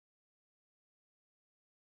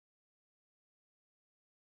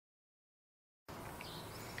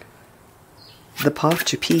The path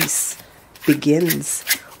to peace begins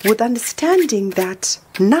with understanding that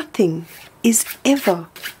nothing is ever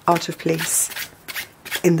out of place.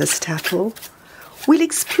 In this tattle, we'll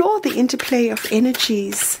explore the interplay of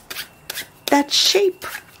energies that shape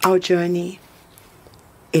our journey.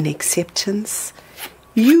 In acceptance,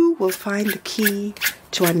 you will find the key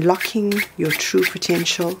to unlocking your true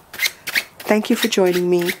potential. Thank you for joining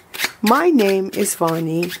me. My name is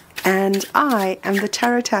Vani, and I am the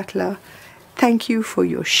Tarot Tattler. Thank you for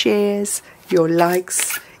your shares, your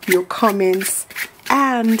likes, your comments,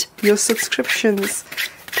 and your subscriptions.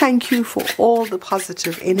 Thank you for all the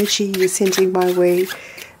positive energy you're sending my way.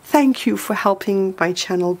 Thank you for helping my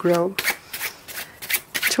channel grow.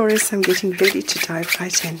 Taurus, I'm getting ready to dive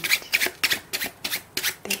right in.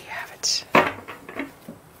 There you have it.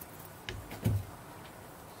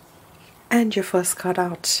 And your first card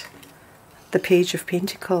out, the Page of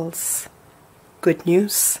Pentacles. Good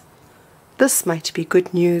news. This might be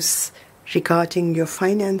good news regarding your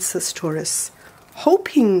finances, Taurus.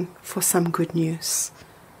 Hoping for some good news.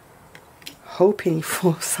 Hoping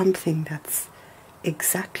for something that's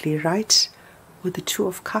exactly right with the Two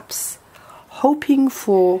of Cups. Hoping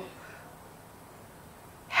for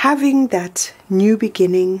having that new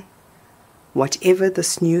beginning, whatever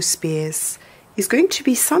this news bears, is going to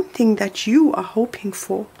be something that you are hoping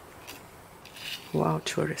for. Wow,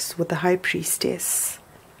 Taurus, with the High Priestess.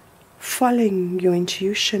 Following your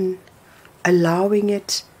intuition, allowing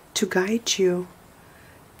it to guide you.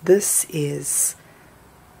 This is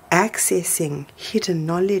accessing hidden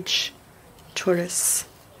knowledge, Taurus.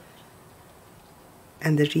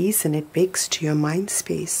 And the reason it begs to your mind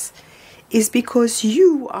space is because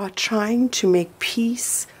you are trying to make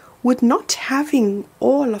peace with not having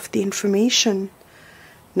all of the information.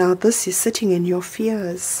 Now this is sitting in your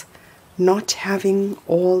fears, not having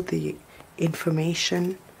all the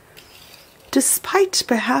information, despite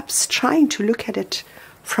perhaps trying to look at it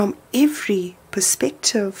from every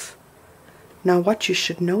perspective. Now what you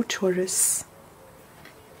should know, Taurus,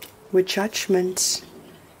 with judgment,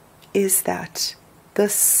 is that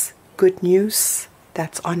this good news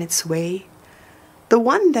that's on its way, the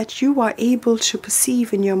one that you are able to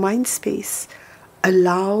perceive in your mind space,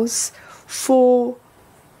 allows for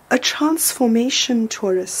a transformation,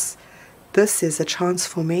 Taurus. This is a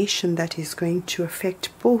transformation that is going to affect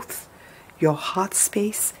both your heart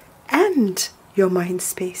space and your mind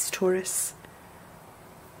space, Taurus.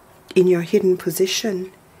 In your hidden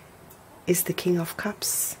position is the King of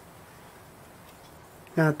Cups.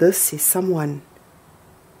 Now this is someone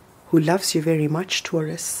who loves you very much,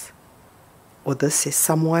 Taurus. Or this is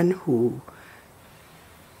someone who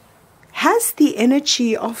has the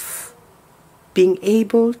energy of being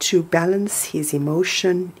able to balance his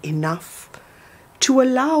emotion enough to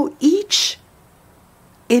allow each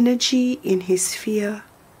energy in his sphere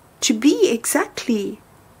to be exactly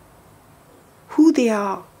who they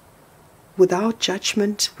are, without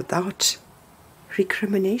judgment, without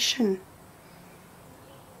recrimination.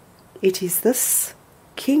 It is this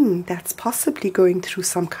king that's possibly going through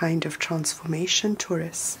some kind of transformation,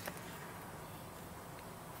 Taurus.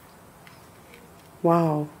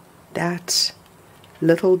 Wow, that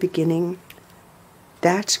little beginning,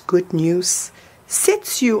 that good news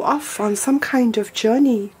sets you off on some kind of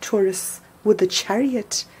journey, Taurus, with the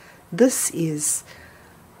Chariot. This is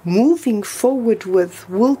moving forward with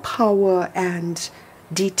willpower and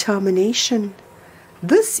determination.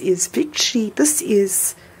 This is victory. This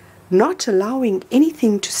is not allowing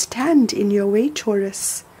anything to stand in your way,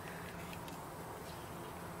 Taurus.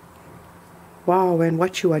 Wow, and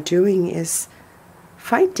what you are doing is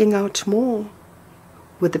finding out more.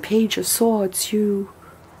 With the Page of Swords, you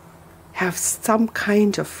have some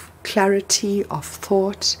kind of clarity of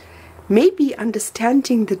thought, maybe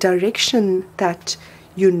understanding the direction that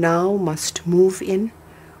you now must move in,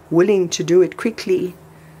 willing to do it quickly.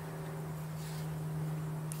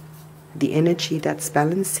 The energy that's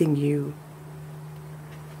balancing you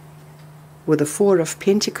with the Four of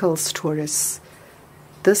Pentacles, Taurus.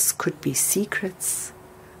 This could be secrets.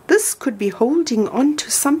 This could be holding on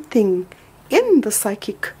to something in the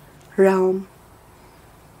psychic realm.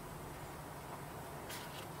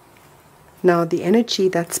 Now the energy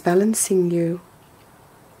that's balancing you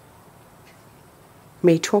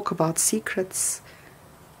may talk about secrets,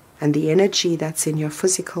 and the energy that's in your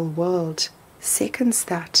physical world seconds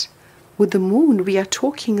that. With the moon, we are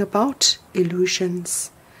talking about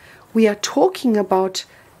illusions. We are talking about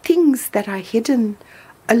things that are hidden,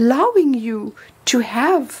 allowing you to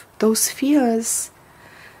have those fears,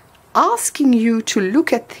 asking you to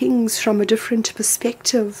look at things from a different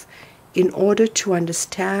perspective in order to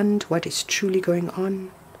understand what is truly going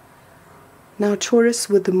on. Now, Taurus,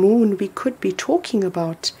 with the moon, we could be talking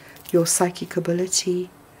about your psychic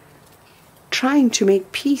ability, trying to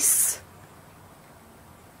make peace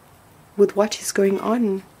with what is going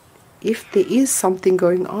on, if there is something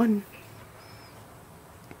going on.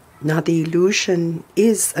 Now, the illusion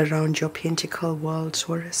is around your pentacle world,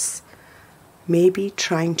 Taurus. Maybe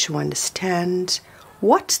trying to understand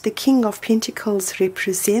what the King of Pentacles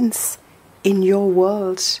represents in your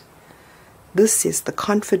world. This is the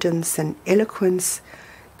confidence and eloquence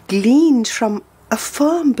gleaned from a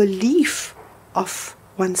firm belief of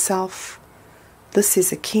oneself. This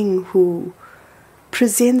is a king who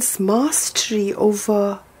presents mastery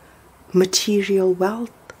over material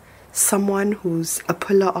wealth, someone who's a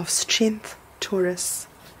pillar of strength, Taurus.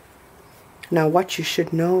 Now, what you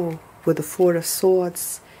should know with the Four of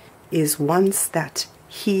Swords is, once that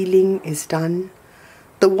healing is done,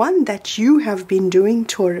 the one that you have been doing,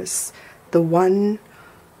 Taurus, the one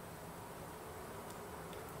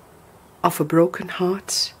of a broken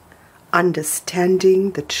heart,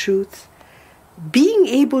 understanding the truth, being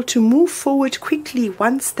able to move forward quickly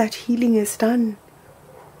once that healing is done.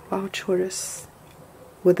 Wow, Taurus,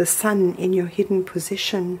 with the sun in your hidden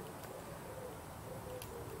position,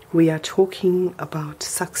 we are talking about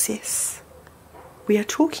success. We are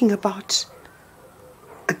talking about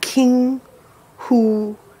a king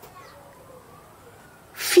who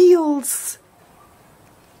feels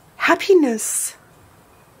happiness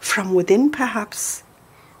from within, perhaps.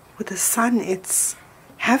 With the sun, it's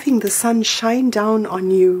having the sun shine down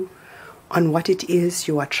on you, on what it is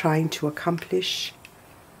you are trying to accomplish.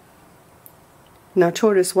 Now,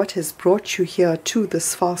 Taurus, what has brought you here to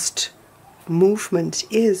this fast movement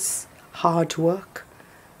is hard work.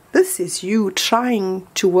 This is you trying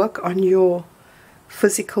to work on your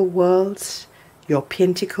physical world, your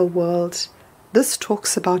pentacle world. This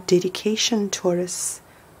talks about dedication, Taurus,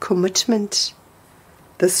 commitment.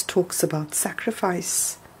 This talks about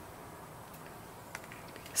sacrifice.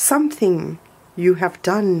 Something you have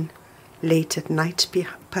done late at night,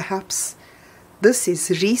 perhaps. This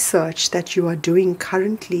is research that you are doing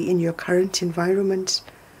currently in your current environment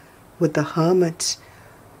with the Hermit.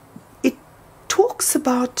 It talks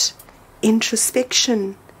about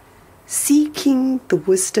introspection, seeking the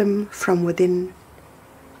wisdom from within,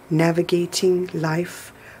 navigating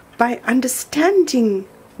life by understanding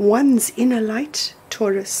one's inner light,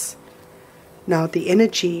 Taurus. Now, the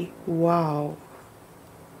energy, wow,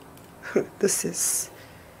 this is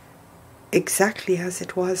exactly as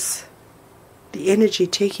it was. The energy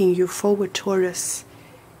taking you forward, Taurus,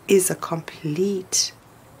 is a complete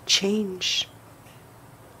change.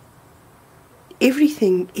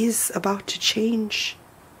 Everything is about to change.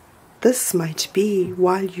 This might be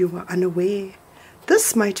while you are unaware.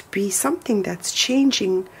 This might be something that's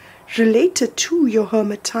changing related to your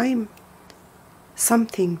hermit time.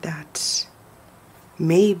 Something that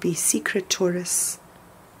may be secret, Taurus.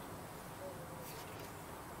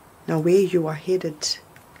 Now, where you are headed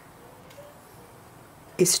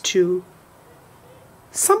is to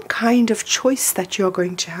some kind of choice that you're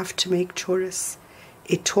going to have to make, Taurus.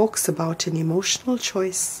 It talks about an emotional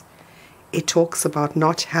choice. It talks about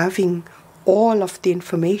not having all of the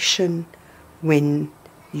information when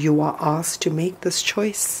you are asked to make this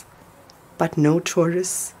choice. But know,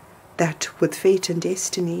 Taurus, that with fate and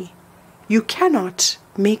destiny, you cannot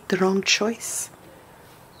make the wrong choice.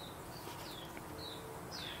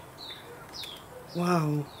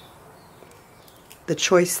 Wow. The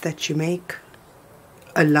choice that you make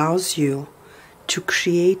allows you to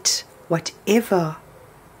create whatever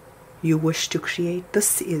you wish to create.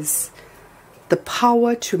 This is the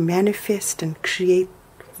power to manifest and create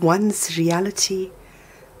one's reality.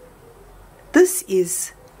 This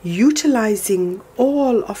is utilizing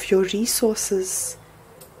all of your resources.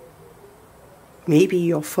 Maybe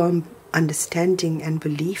your firm understanding and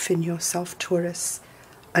belief in yourself, Taurus,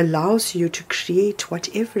 allows you to create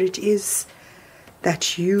whatever it is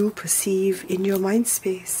that you perceive in your mind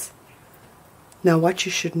space. Now, what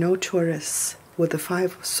you should know, Taurus, with the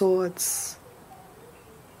Five of Swords,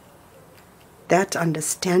 that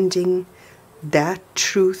understanding, that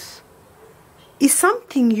truth, is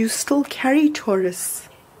something you still carry, Taurus.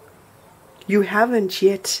 You haven't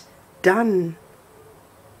yet done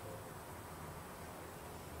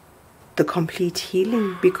the complete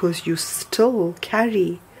healing because you still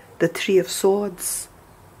carry the Three of Swords.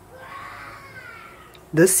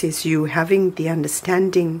 This is you having the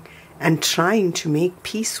understanding and trying to make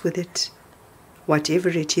peace with it. Whatever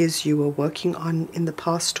it is you were working on in the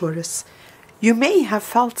past, Taurus, you may have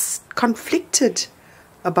felt conflicted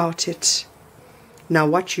about it. Now,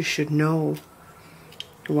 what you should know,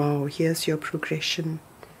 wow, here's your progression.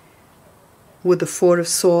 with the 4 of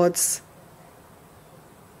Swords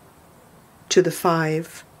to the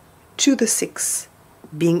 5 to the 6,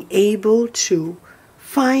 being able to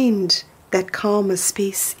find that calmer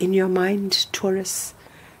space in your mind, Taurus.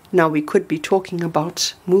 Now we could be talking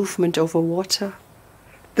about movement over water.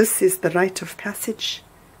 This is the rite of passage.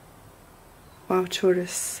 Wow,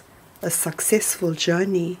 Taurus, a successful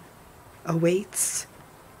journey awaits.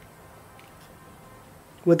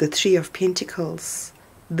 With the 3 of Pentacles,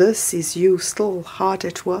 this is you still hard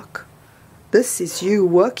at work. This is you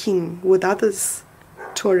working with others,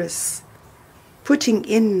 Taurus, putting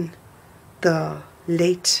in the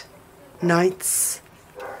late nights,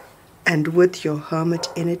 and with your hermit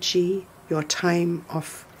energy, your time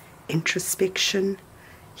of introspection.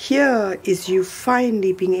 Here is you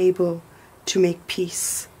finally being able to make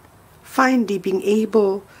peace, finally being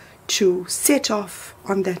able to set off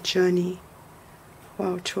on that journey.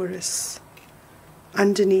 Wow, Taurus.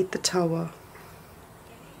 Underneath the Tower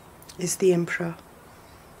is the Emperor.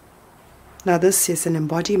 Now this is an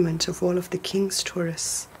embodiment of all of the kings,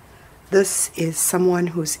 Taurus. This is someone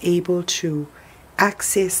who's able to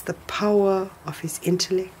access the power of his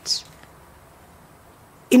intellect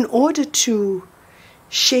in order to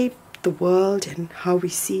shape the world and how we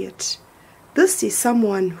see it. This is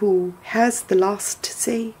someone who has the last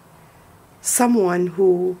say, someone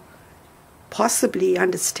who possibly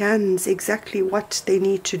understands exactly what they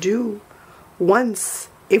need to do once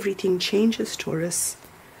everything changes, Taurus.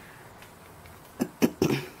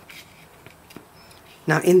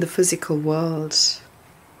 Now in the physical world,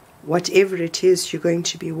 whatever it is you're going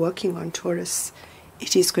to be working on, Taurus,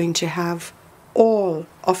 it is going to have all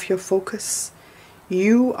of your focus.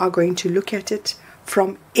 You are going to look at it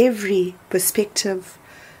from every perspective.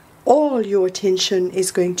 All your attention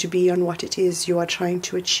is going to be on what it is you are trying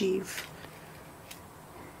to achieve.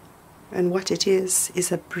 And what it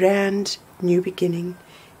is a brand new beginning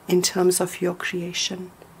in terms of your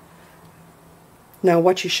creation. Now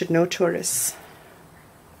what you should know, Taurus,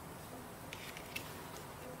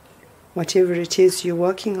 whatever it is you're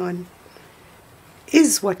working on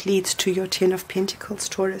is what leads to your 10 of Pentacles,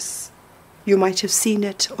 Taurus. You might have seen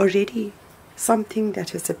it already. Something that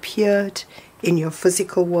has appeared in your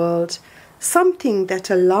physical world. Something that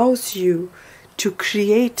allows you to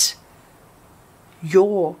create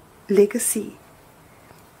your legacy.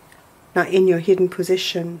 Now in your hidden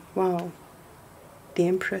position, wow, the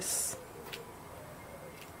Empress.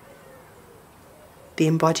 The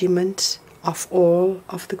embodiment of all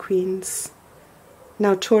of the queens.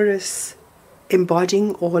 Now Taurus,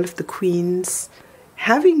 embodying all of the queens,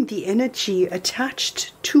 having the energy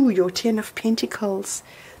attached to your 10 of Pentacles,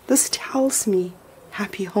 this tells me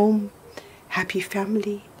happy home, happy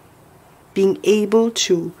family, being able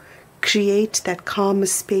to create that calmer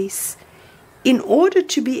space in order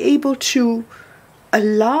to be able to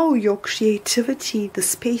allow your creativity the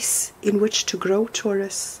space in which to grow,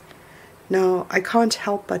 Taurus. Now, I can't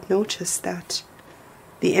help but notice that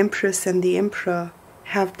the Empress and the Emperor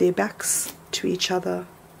have their backs to each other.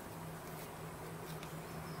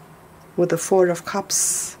 With the 4 of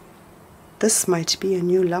Cups, this might be a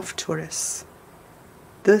new love, Taurus.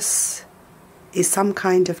 This is some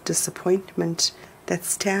kind of disappointment that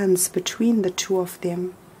stands between the two of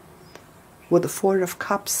them. With the 4 of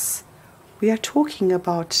Cups, we are talking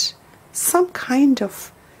about some kind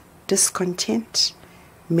of discontent,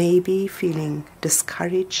 maybe feeling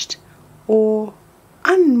discouraged or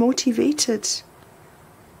unmotivated.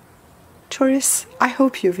 Taurus, I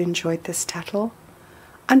hope you've enjoyed this tattle.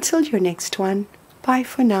 Until your next one, bye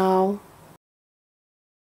for now.